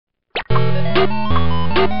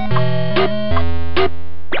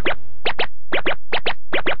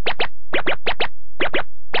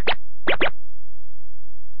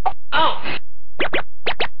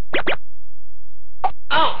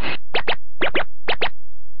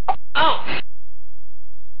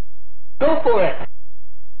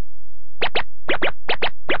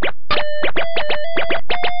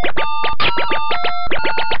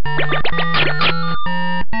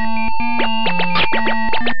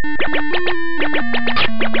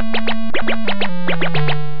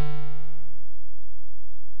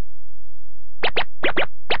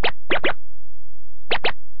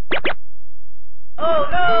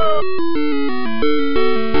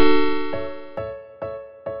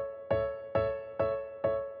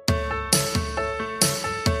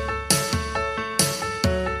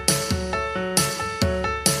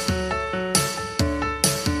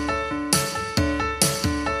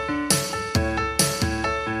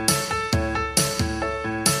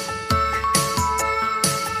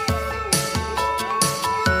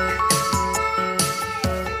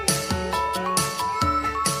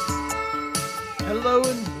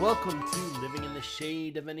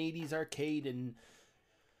80s arcade, and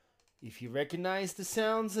if you recognize the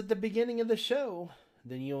sounds at the beginning of the show,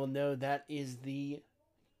 then you'll know that is the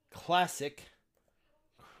classic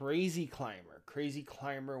Crazy Climber. Crazy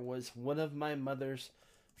Climber was one of my mother's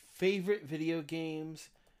favorite video games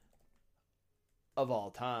of all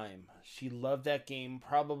time. She loved that game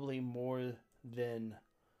probably more than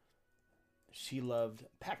she loved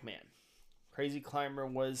Pac-Man. Crazy Climber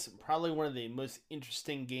was probably one of the most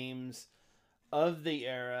interesting games of the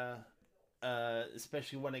era,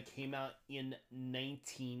 especially when it came out in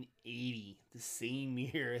 1980, the same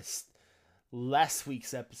year as last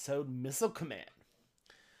week's episode, Missile Command.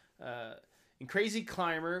 And Crazy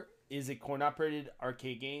Climber is a coin-operated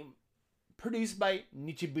arcade game produced by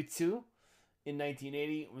Nichibutsu in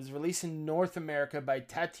 1980. It was released in North America by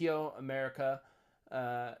Tatio America,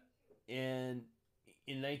 and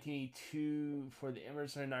in 1982 for the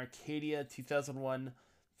Emerson Arcadia 2001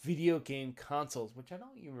 video game consoles, which I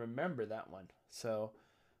don't even remember that one. So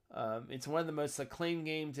it's one of the most acclaimed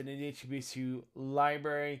games in the Nichibutsu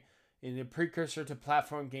library in the precursor to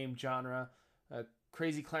platform game genre.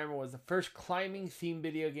 Crazy Climber was the first climbing-themed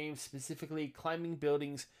video game, specifically climbing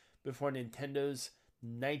buildings, before Nintendo's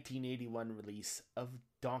 1981 release of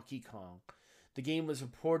Donkey Kong. The game was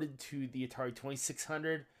reported to the Atari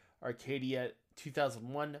 2600, Arcadia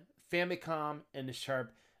 2001, Famicom, and the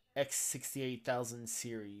Sharp X68000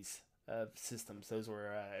 series of systems. Those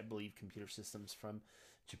were, I believe, computer systems from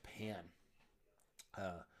Japan.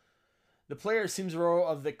 The player assumes the role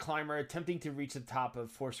of the climber attempting to reach the top of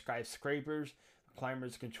 4 skyscrapers. The climber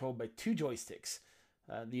is controlled by 2 joysticks.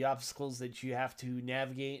 The obstacles that you have to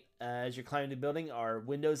navigate as you're climbing the building are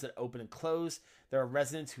windows that open and close. There are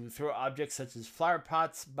residents who throw objects such as flower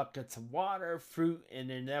pots, buckets of water, fruit in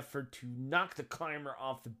an effort to knock the climber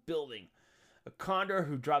off the building. A condor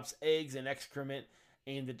who drops eggs and excrement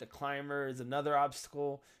aimed at the climber is another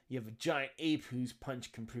obstacle. You have a giant ape whose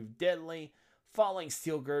punch can prove deadly. Falling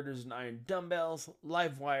steel girders and iron dumbbells.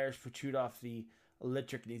 Live wires protrude off the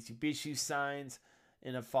electric Mitsubishi signs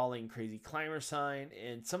and a falling Crazy Climber sign.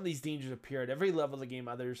 And some of these dangers appear at every level of the game,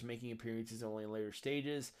 others making appearances only in later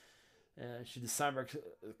stages. Should the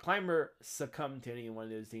climber succumb to any one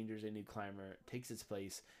of those dangers, a new climber takes its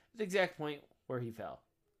place at the exact point where he fell.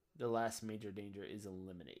 The last major danger is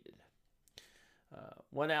eliminated.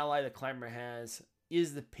 One ally the climber has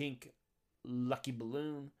is the pink lucky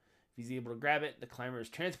balloon. If he's able to grab it, the climber is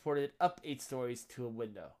transported up 8 stories to a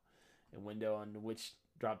window. A window on which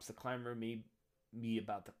drops the climber may be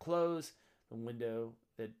about to close. The window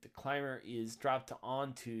that the climber is dropped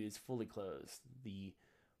onto is fully closed. The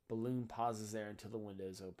balloon pauses there until the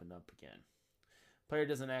windows open up again. Player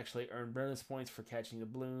doesn't actually earn bonus points for catching the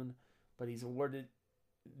balloon, but he's awarded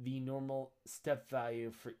the normal step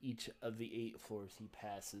value for each of the 8 floors he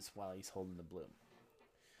passes while he's holding the balloon.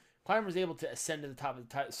 Climber is able to ascend to the top of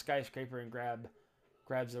the skyscraper and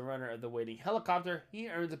grabs the runner of the waiting helicopter. He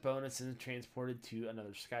earns a bonus and is transported to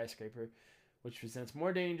another skyscraper, which presents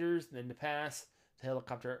more dangers than the pass. The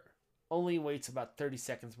helicopter only waits about 30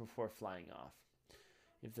 seconds before flying off.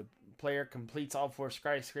 If the player completes all 4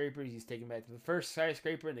 skyscrapers, he's taken back to the first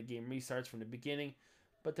skyscraper and the game restarts from the beginning,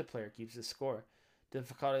 but the player keeps the score.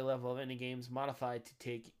 Difficulty level of any game is modified to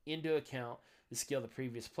take into account the skill of the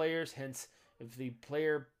previous players. Hence, if the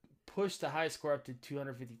player pushed the high score up to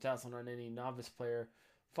 250,000 on any novice player,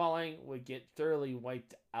 falling would get thoroughly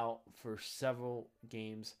wiped out for several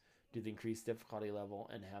games due to the increased difficulty level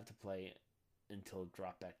and have to play until it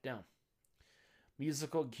dropped back down.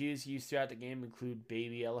 Musical cues used throughout the game include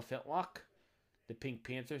Baby Elephant Walk, the Pink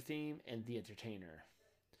Panther theme, and The Entertainer.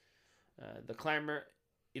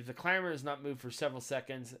 If the climber is not moved for several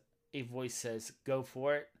seconds, a voice says, "Go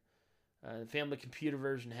for it." The family computer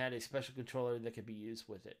version had a special controller that could be used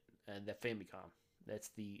with it, and the Famicom. That's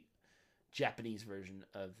the Japanese version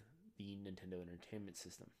of the Nintendo Entertainment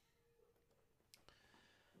System.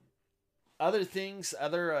 Other games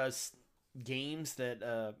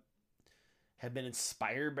that have been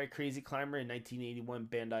inspired by Crazy Climber. In 1981,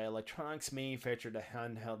 Bandai Electronics manufactured a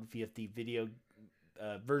handheld VFD video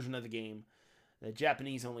version of the game. The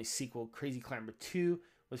Japanese-only sequel, Crazy Climber 2,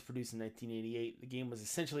 was produced in 1988. The game was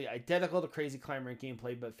essentially identical to Crazy Climber in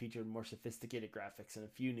gameplay, but featured more sophisticated graphics and a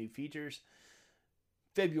few new features.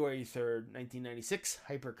 February 3rd, 1996,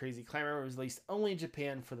 Hyper Crazy Climber was released only in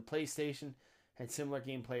Japan for the PlayStation. Had similar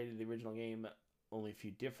gameplay to the original game, only a few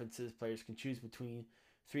differences. Players can choose between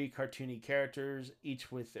 3 cartoony characters,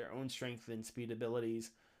 each with their own strength and speed abilities.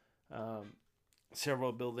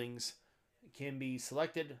 Several buildings can be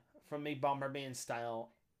selected from a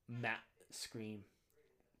Bomberman-style map screen,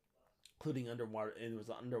 including underwater. It was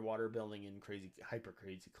an underwater building in Hyper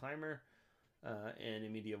Crazy Climber. and a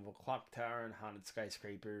medieval clock tower and haunted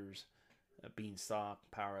skyscrapers. Beanstalk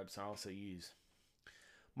power-ups are also used.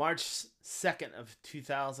 March 2nd of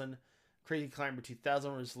 2000, Crazy Climber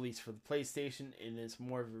 2000 was released for the PlayStation, and is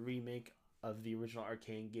more of a remake of the original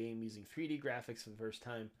arcade game using 3D graphics for the first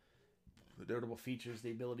time. The notable features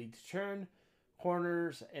the ability to turn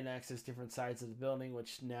corners and access different sides of the building,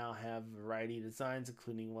 which now have a variety of designs,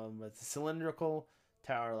 including one with a cylindrical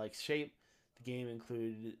tower-like shape. The game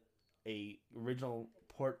included a original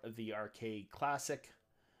port of the arcade classic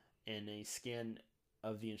and a scan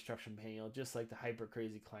of the instruction manual, just like the Hyper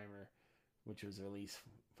Crazy Climber, which was released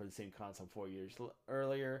for the same console 4 years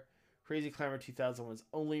earlier. Crazy Climber 2000 was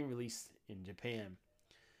only released in Japan.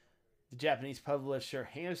 The Japanese publisher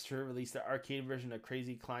Hamster released the arcade version of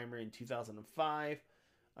Crazy Climber in 2005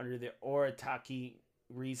 under the Orataki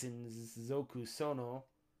Reason Zoku Sono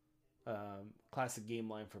classic game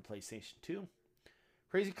line for PlayStation 2.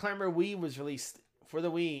 Crazy Climber Wii was released for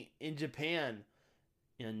the Wii in Japan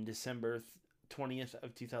in December 20th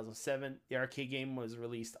of 2007. The arcade game was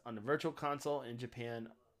released on the Virtual Console in Japan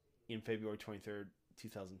in February 23rd,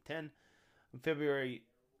 2010. On February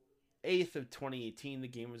 8th of 2018, the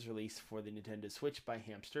game was released for the Nintendo Switch by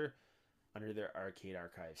Hamster under their Arcade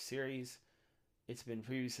Archive series. It's been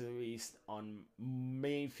previously released on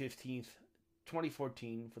May 15th,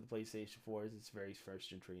 2014 for the PlayStation 4 as its very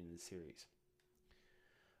first entry in the series.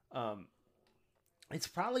 It's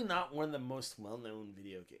probably not one of the most well-known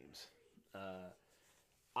video games.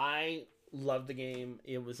 I love the game.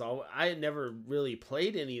 I had never really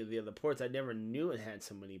played any of the other ports. I never knew it had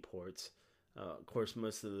so many ports. Of course,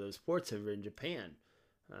 most of those ports are in Japan.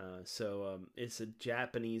 So it's a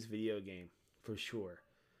Japanese video game for sure.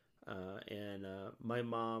 And my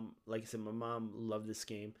mom, like I said, my mom loved this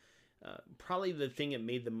game. Probably the thing that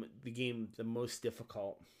made the game the most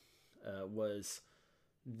difficult was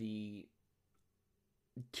the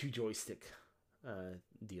 2 joystick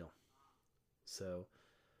deal. So,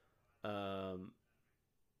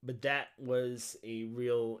 but that was a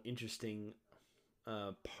real interesting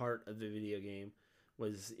part of the video game.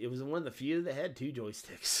 It was one of the few that had 2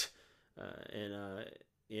 joysticks,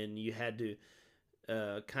 and you had to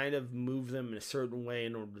kind of move them in a certain way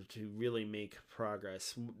in order to really make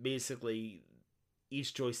progress. Basically,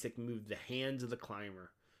 each joystick moved the hands of the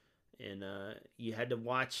climber, and you had to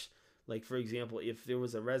watch. Like, for example, if there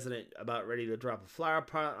was a resident about ready to drop a flower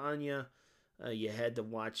pot on you, you had to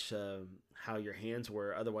watch how your hands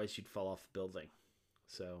were. Otherwise, you'd fall off the building.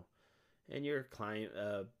 So, and your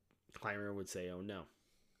climber would say, oh no.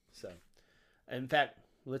 So, in fact,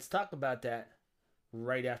 let's talk about that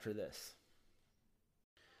right after this.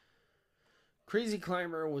 Crazy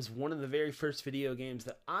Climber was one of the very first video games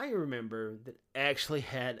that I remember that actually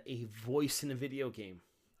had a voice in a video game.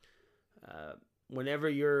 Whenever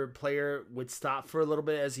your player would stop for a little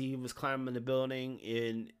bit as he was climbing the building,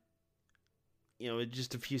 in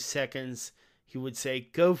just a few seconds, he would say,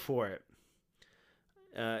 "Go for it."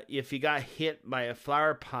 If he got hit by a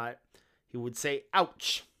flower pot, he would say,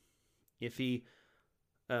 "Ouch." If he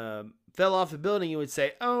fell off the building, he would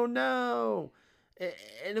say, "Oh no."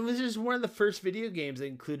 And it was just one of the first video games that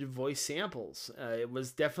included voice samples. It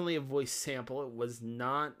was definitely a voice sample. It was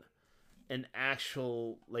not an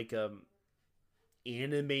actual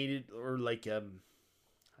animated or I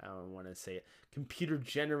don't want to say it, computer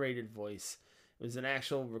generated voice. It was an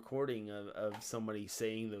actual recording of somebody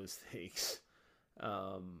saying those things.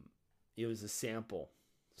 It was a sample.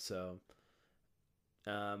 So,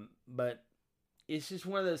 but it's just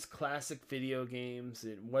one of those classic video games.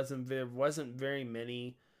 There wasn't very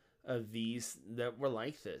many of these that were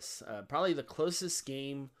like this. Probably the closest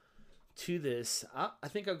game to this, I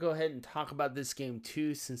think I'll go ahead and talk about this game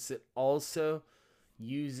too, since it also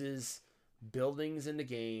uses buildings in the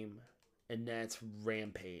game, and that's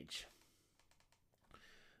Rampage.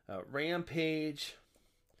 Rampage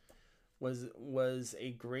was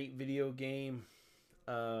a great video game.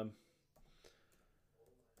 It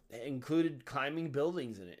included climbing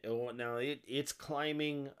buildings in it. Now, its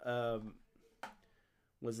climbing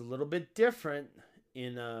was a little bit different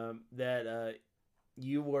in that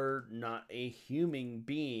you were not a human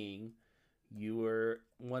being. You were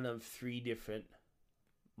one of 3 different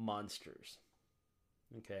monsters.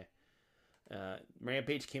 Okay.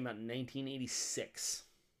 Rampage came out in 1986.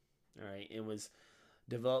 All right. It was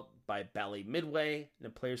developed by Bally Midway. The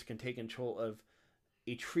players can take control of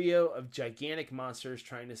a trio of gigantic monsters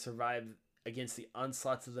trying to survive against the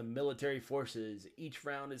onslaughts of the military forces. Each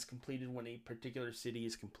round is completed when a particular city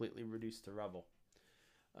is completely reduced to rubble.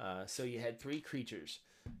 So you had 3 creatures.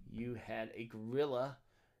 You had a gorilla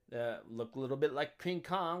that looked a little bit like King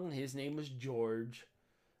Kong. His name was George.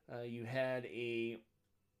 You had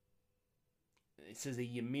it says a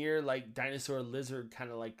Ymir like dinosaur lizard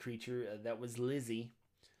kind of like creature that was Lizzie.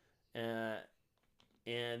 Uh,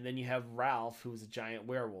 and then you have Ralph, who was a giant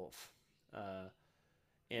werewolf.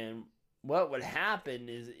 And what would happen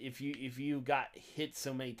is if you got hit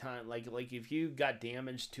so many times, like if you got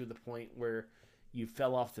damaged to the point where you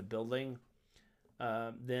fell off the building,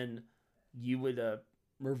 then you would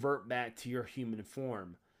revert back to your human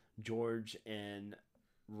form. George and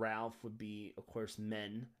Ralph would be, of course,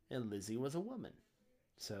 men, and Lizzie was a woman.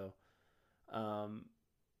 So, um,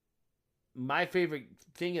 my favorite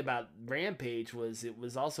thing about Rampage was it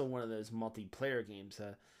was also one of those multiplayer games.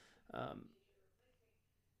 Um,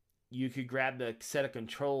 you could grab the set of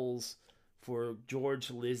controls for George,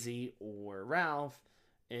 Lizzie, or Ralph,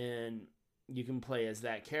 and you can play as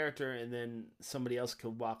that character, and then somebody else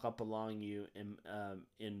could walk up along you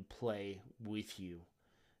and play with you.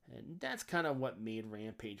 And that's kind of what made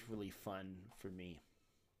Rampage really fun for me.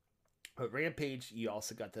 But Rampage, you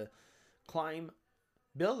also got to climb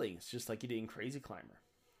buildings, just like you did in Crazy Climber.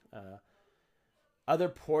 Uh, Other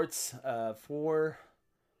ports for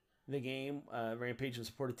the game, Rampage was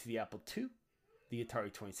ported to the Apple II, the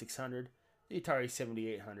Atari 2600, the Atari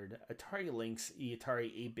 7800, Atari Lynx, the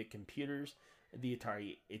Atari 8-bit computers, the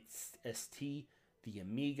Atari ST, the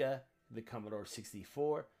Amiga, the Commodore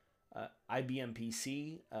 64, IBM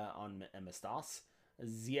PC on MS-DOS,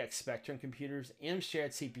 ZX Spectrum computers,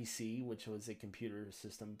 Amstrad CPC, which was a computer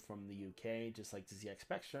system from the UK, just like the ZX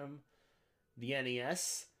Spectrum, the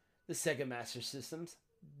NES, the Sega Master Systems,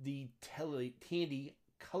 the Tandy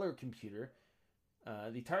Color Computer.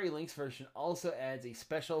 The Atari Lynx version also adds a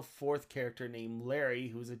special fourth character named Larry,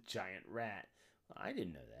 who's a giant rat. I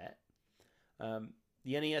didn't know that.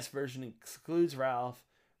 The NES version excludes Ralph,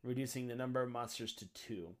 reducing the number of monsters to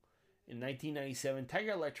 2. In 1997,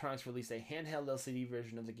 Tiger Electronics released a handheld LCD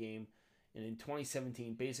version of the game, and in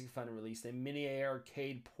 2017, Basic Fun released a mini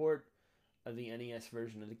arcade port of the NES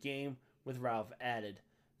version of the game with Ralph added.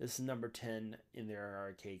 This is number 10 in their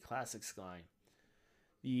arcade classics line.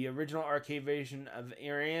 The original arcade version of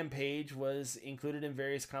Rampage was included in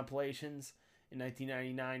various compilations. In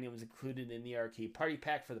 1999, it was included in the Arcade Party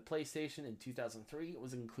Pack for the PlayStation. In 2003, it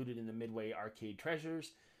was included in the Midway Arcade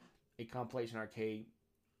Treasures, a compilation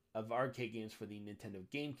of arcade games for the Nintendo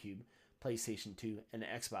GameCube, PlayStation 2, and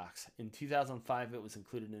Xbox. In 2005, it was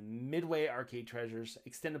included in Midway Arcade Treasures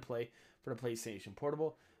Extended Play for the PlayStation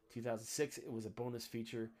Portable. In 2006, it was a bonus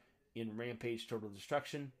feature in Rampage Total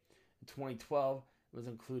Destruction. In 2012, it was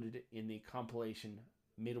included in the compilation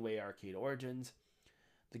Midway Arcade Origins.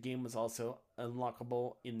 The game was also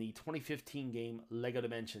unlockable in the 2015 game Lego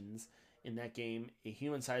Dimensions. In that game, a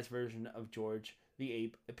human-sized version of George the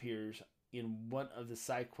Ape appears in one of the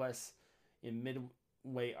side quests in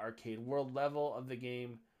Midway Arcade World level of the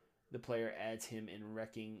game. The player aids him in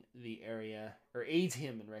wrecking the area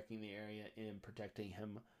and protecting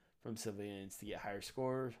him from civilians to get higher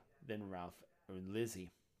scores than Ralph or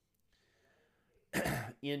Lizzie.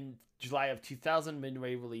 In July of 2000,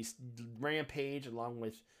 Midway released Rampage along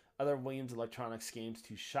with other Williams Electronics games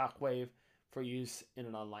to Shockwave for use in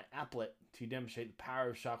an online applet to demonstrate the power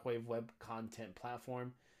of Shockwave web content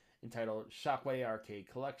platform entitled Shockwave Arcade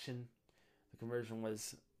Collection. The conversion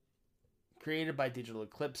was created by Digital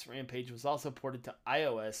Eclipse. Rampage was also ported to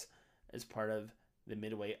iOS as part of the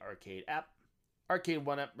Midway Arcade app. Arcade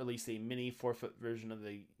 1-Up released a mini 4-foot version of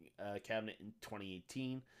the cabinet in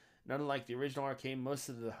 2018. And unlike the original arcade, most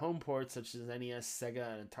of the home ports, such as NES,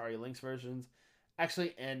 Sega, and Atari Lynx versions,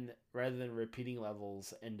 actually end rather than repeating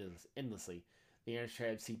levels endlessly. The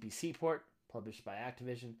Amstrad CPC port, published by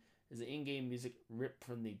Activision, is the in-game music ripped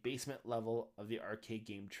from the basement level of the arcade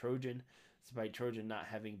game Trojan, despite Trojan not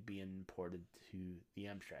having been ported to the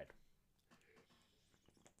Amstrad.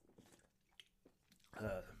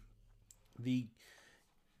 The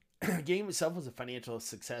game itself was a financial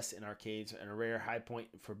success in arcades and a rare high point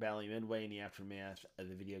for Bally Midway in the aftermath of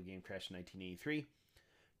the video game crash in 1983.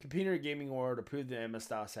 Computer Gaming World approved the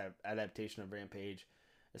MS-DOS adaptation of Rampage,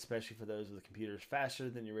 especially for those with computers faster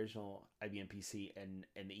than the original IBM PC and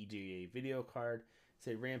an EGA video card.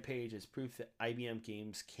 Said Rampage is proof that IBM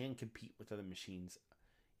games can compete with other machines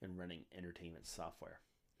in running entertainment software.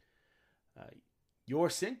 Your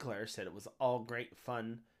Sinclair said it was all great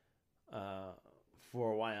fun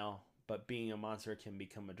for a while, but being a monster can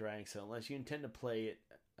become a drag. So unless you intend to play it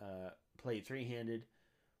three-handed,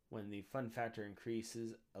 when the fun factor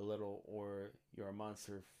increases a little, or you're a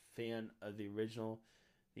monster fan of the original,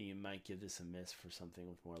 then you might give this a miss for something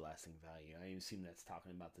with more lasting value. I assume that's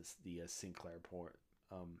talking about the Sinclair port,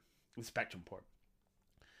 the Spectrum port.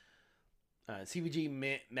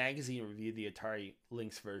 CVG magazine reviewed the Atari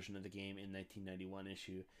Lynx version of the game in 1991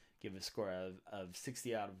 issue, gave a score of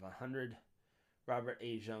 60 out of 100. Robert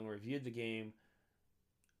A. Jung reviewed the game,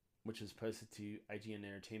 which was posted to IGN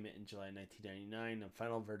Entertainment in July 1999. A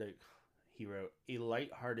final verdict, he wrote, "A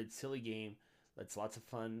light-hearted, silly game that's lots of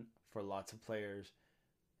fun for lots of players.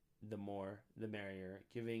 The more, the merrier,"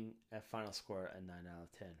 giving a final score a 9 out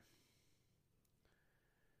of 10.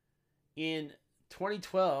 In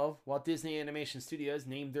 2012, Walt Disney Animation Studios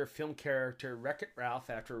named their film character Wreck-It Ralph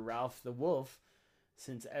after Ralph the Wolf,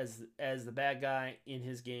 since as the bad guy in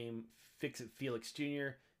his game Fix-It Felix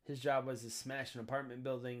Jr., his job was to smash an apartment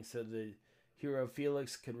building so the hero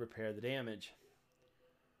Felix could repair the damage.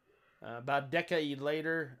 About a decade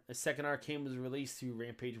later, a second arcade was released through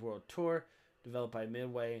Rampage World Tour, developed by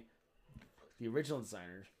Midway, the original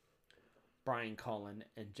designers, Brian Cullen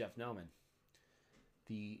and Jeff Nelman.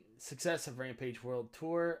 The success of Rampage World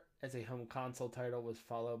Tour as a home console title was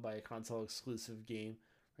followed by a console-exclusive game,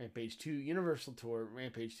 Rampage 2 Universal Tour,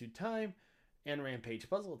 Rampage 2 Time, and Rampage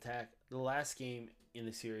Puzzle Attack. The last game in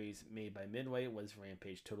the series made by Midway was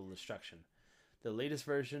Rampage Total Destruction. The latest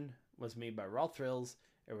version was made by Raw Thrills,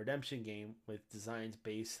 a redemption game with designs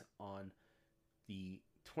based on the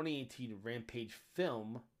 2018 Rampage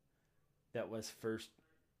film that was first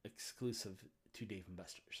exclusive to Dave &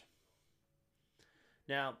 Buster's.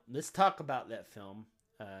 Now, let's talk about that film.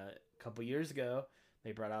 A couple years ago,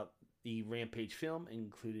 they brought out the Rampage film,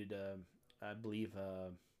 included, I believe,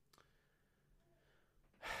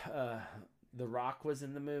 The Rock was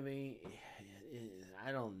in the movie.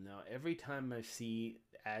 I don't know. Every time I see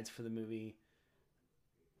ads for the movie,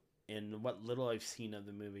 and what little I've seen of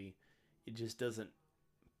the movie, it just doesn't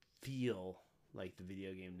feel like the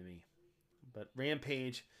video game to me. But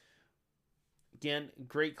Rampage, again,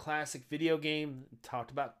 great classic video game.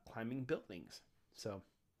 Talked about climbing buildings. So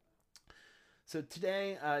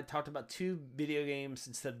today I talked about 2 video games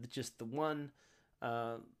instead of just the one,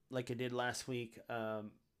 like I did last week.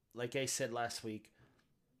 Like I said last week,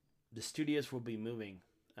 the studios will be moving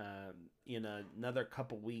in another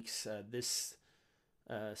couple weeks. This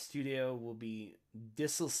studio will be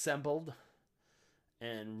disassembled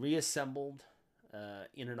and reassembled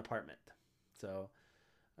in an apartment. So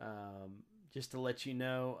just to let you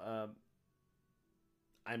know,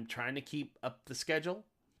 I'm trying to keep up the schedule,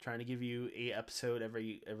 trying to give you an episode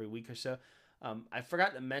every week or so. I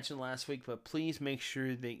forgot to mention last week, but please make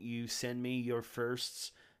sure that you send me your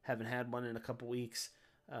firsts. Haven't had one in a couple weeks.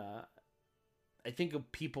 I think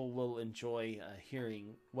people will enjoy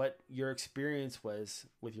hearing what your experience was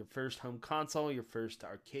with your first home console, your first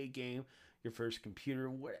arcade game, your first computer,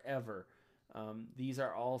 whatever. These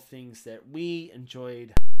are all things that we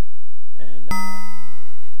enjoyed and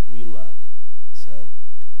we love. So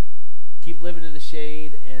keep living in the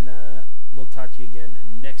shade, and we'll talk to you again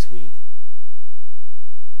next week.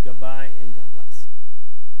 Goodbye and God bless.